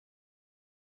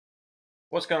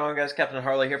What's going on, guys? Captain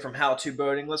Harley here from How To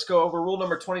Boating. Let's go over rule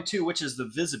number 22, which is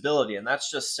the visibility, and that's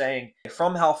just saying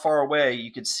from how far away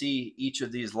you could see each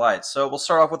of these lights. So we'll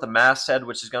start off with the masthead,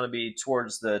 which is going to be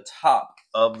towards the top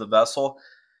of the vessel.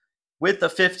 With a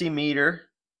 50-meter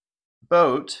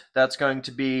boat, that's going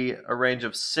to be a range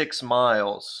of 6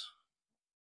 miles.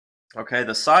 Okay,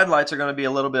 the side lights are going to be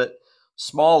a little bit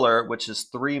smaller, which is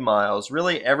 3 miles.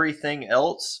 Really, everything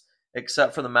else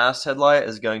except for the masthead light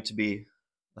is going to be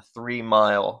a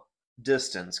 3-mile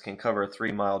distance, can cover a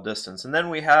 3-mile distance. And then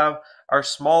we have our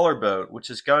smaller boat, which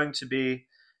is going to be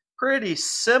pretty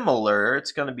similar.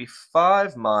 It's going to be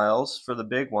 5 miles for the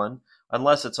big one,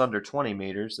 unless it's under 20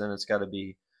 meters, then it's got to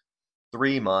be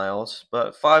 3 miles.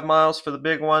 But 5 miles for the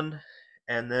big one,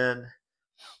 and then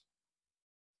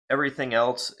everything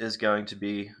else is going to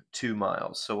be 2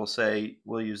 miles. So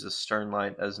we'll use the stern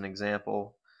light as an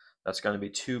example. That's going to be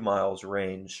 2 miles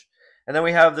range. And then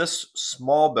we have this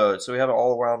small boat. So we have an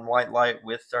all-around white light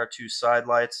with our 2 side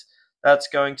lights. That's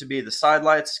going to be, the side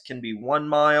lights can be 1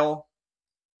 mile,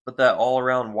 but that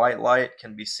all-around white light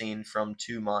can be seen from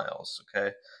 2 miles.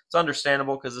 Okay, it's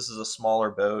understandable because this is a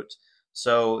smaller boat,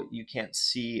 so you can't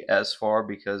see as far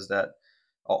because that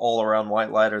all-around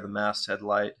white light or the masthead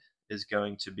light is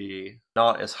going to be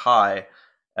not as high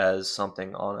as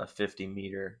something on a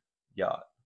 50-meter yacht.